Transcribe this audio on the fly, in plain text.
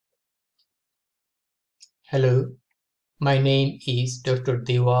Hello, my name is Dr.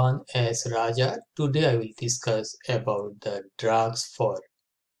 Dewan S. Raja. Today I will discuss about the drugs for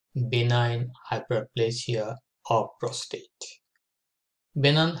benign hyperplasia of prostate.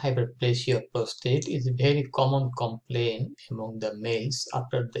 Benign hyperplasia of prostate is a very common complaint among the males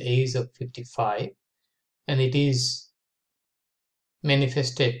after the age of 55, and it is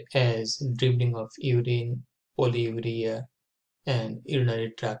manifested as dribbling of urine, polyuria, and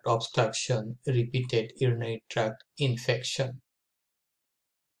urinary tract obstruction, repeated urinary tract infection.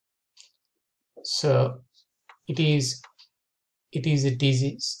 So it is a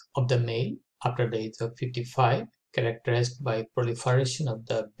disease of the male after the age of 55, characterized by proliferation of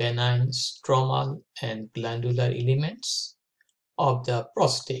the benign stromal and glandular elements of the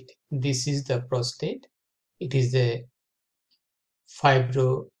prostate. This is the prostate. It is a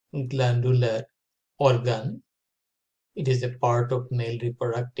fibroglandular organ. It is a part of male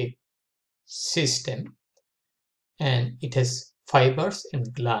reproductive system, and it has fibers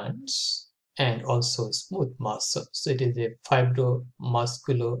and glands and also smooth muscle. So it is a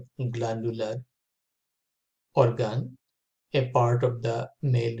fibromusculoglandular organ, a part of the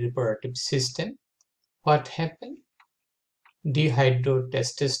male reproductive system. What happened?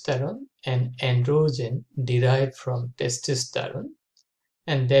 Dihydrotestosterone and androgen derived from testosterone,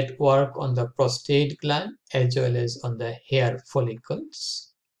 and that work on the prostate gland as well as on the hair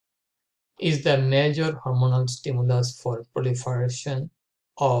follicles, is the major hormonal stimulus for proliferation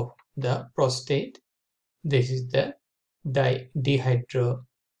of the prostate. This is the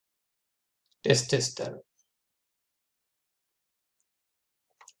dihydrotestosterone.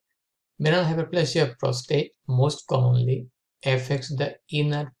 Benign hyperplasia of prostate most commonly affects the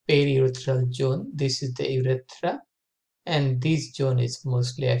inner periurethral zone. This is the urethra, and this zone is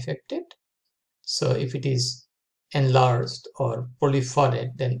mostly affected. So if it is enlarged or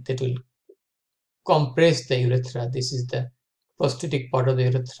proliferate, then it will compress the urethra. This is the prostatic part of the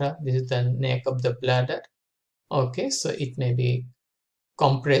urethra. This is the neck of the bladder. Okay, so it may be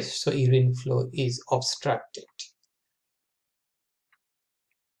compressed, so urine flow is obstructed.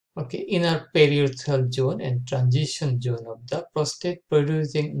 Okay, inner periurethral zone and transition zone of the prostate,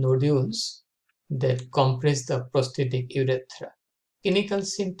 producing nodules that compress the prostatic urethra. Clinical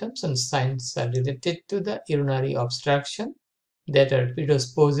symptoms and signs are related to the urinary obstruction that are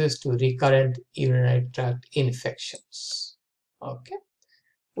predisposes to recurrent urinary tract infections. Okay,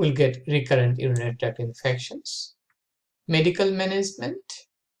 we'll get recurrent urinary tract infections. Medical management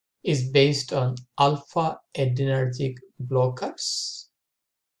is based on alpha adrenergic blockers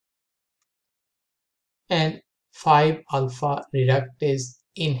and 5-alpha reductase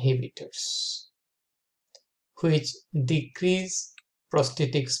inhibitors, which decrease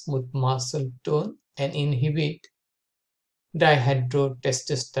prostatic smooth muscle tone and inhibit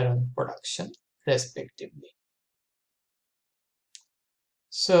dihydrotestosterone production, respectively.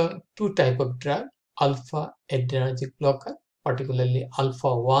 So, two types of drug: alpha adrenergic blocker, particularly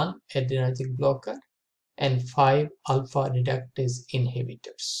alpha-1 adrenergic blocker, and 5-alpha reductase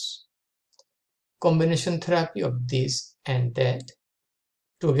inhibitors. Combination therapy of this and that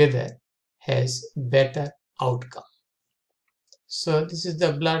together has better outcome. So this is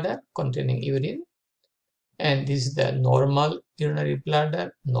the bladder containing urine, and this is the normal urinary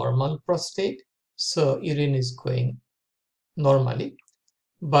bladder, normal prostate. So urine is going normally,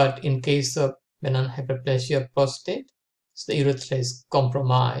 but in case of benign hyperplasia of prostate, so the urethra is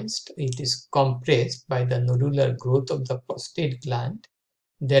compromised. It is compressed by the nodular growth of the prostate gland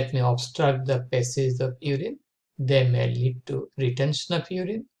that may obstruct the passage of urine. They may lead to retention of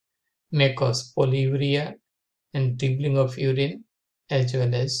urine, may cause polyuria and dribbling of urine, as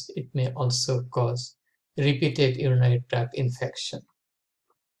well as it may also cause repeated urinary tract infection.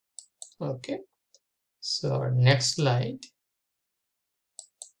 Okay, so our next slide.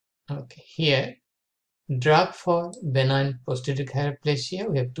 Okay, here, drug for benign prostatic hyperplasia.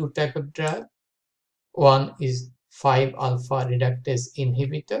 We have two types of drug. One is 5-alpha reductase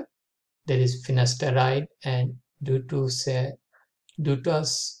inhibitor, that is finasteride and dutasteride.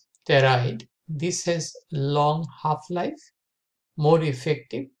 This has long half-life, more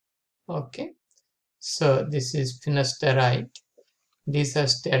effective. Okay, so this is finasteride. These are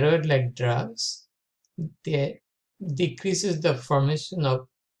steroid-like drugs. They decreases the formation of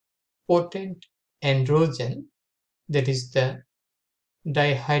potent androgen, that is the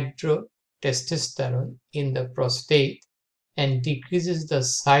dihydrotestosterone in the prostate, and decreases the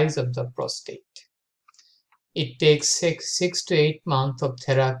size of the prostate. It takes 6 to 8 months of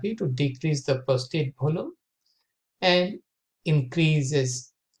therapy to decrease the prostate volume and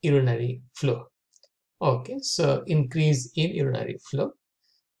increases urinary flow. Okay, so increase in urinary flow.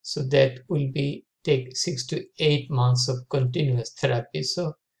 So that will be take 6 to 8 months of continuous therapy.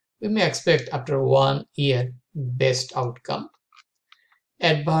 So we may expect after 1 year best outcome.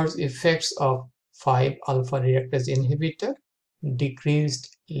 Adverse effects of 5-alpha reductase inhibitor: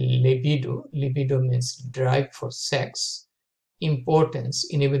 decreased libido. Libido means drive for sex. Importance: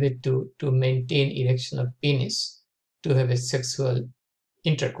 inability to maintain erection of penis to have a sexual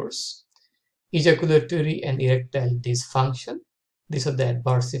intercourse. Ejaculatory and erectile dysfunction. These are the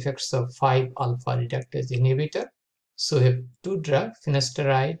adverse effects of 5-alpha reductase inhibitor. So we have two drugs,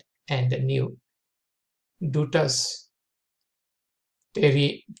 finasteride and a new dutasteride.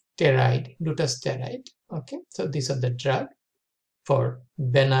 Okay, so these are the drug for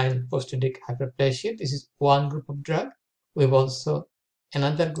benign prostatic hyperplasia. This is one group of drug. We have also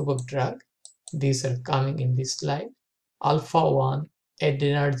another group of drug. These are coming in this slide. Alpha-1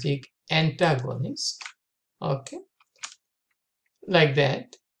 adrenergic antagonist. Okay, like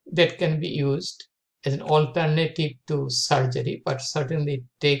that can be used as an alternative to surgery, but certainly it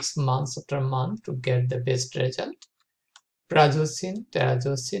takes months after month to get the best result. Prazosin,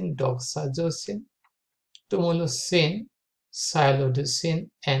 terazosin, doxazosin, tumolusin, silodosin,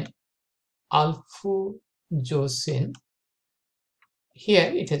 and alfuzosin.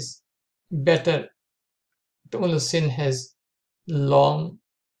 Here it has better. Tumolusin has long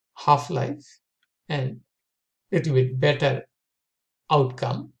half-life and little bit better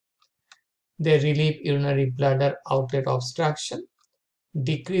outcome. They relieve urinary bladder outlet obstruction,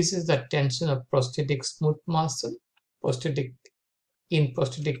 decreases the tension of prostatic smooth muscle, prostatic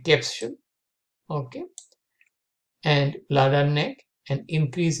capsule, okay, and bladder neck, and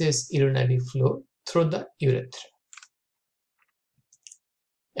increases urinary flow through the urethra.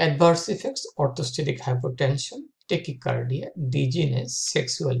 Adverse effects: orthostatic hypotension, tachycardia, dizziness,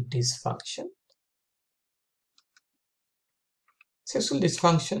 sexual dysfunction. Sexual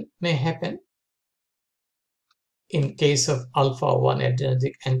dysfunction may happen in case of alpha-1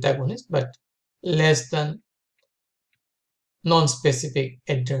 adrenergic antagonist, but less than non-specific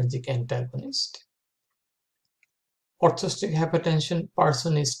adrenergic antagonist. Orthostatic hypertension: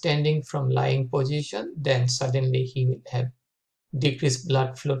 person is standing from lying position, then suddenly he will have decreased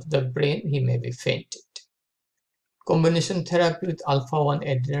blood flow to the brain, he may be fainted. Combination therapy with alpha-1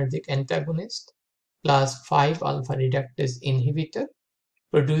 adrenergic antagonist plus 5-alpha reductase inhibitor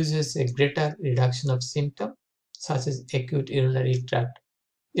produces a greater reduction of symptoms such as acute urinary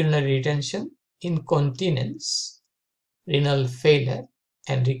retention, incontinence, renal failure,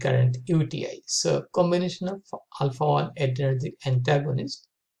 and recurrent UTI. So combination of alpha-1 adrenergic antagonist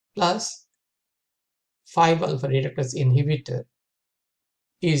plus 5-alpha reductase inhibitor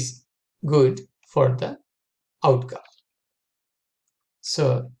is good for the outcome.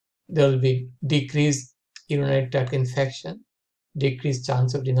 So there will be decreased urinary tract infection, decreased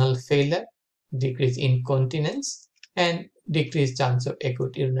chance of renal failure, decreased incontinence, and decreased chance of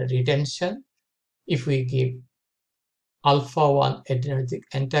acute urinary retention if we give alpha-1 adrenergic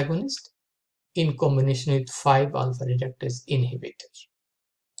antagonist in combination with 5-alpha reductase inhibitor.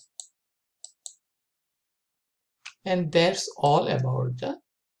 And that's all about the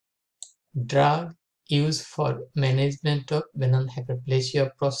drug used for management of benign hyperplasia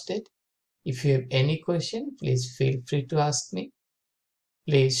of prostate. If you have any question, please feel free to ask me.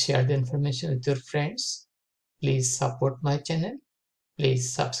 Please share the information with your friends. Please support my channel.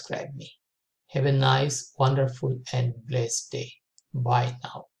 Please subscribe me. Have a nice, wonderful, and blessed day. Bye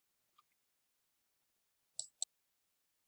now.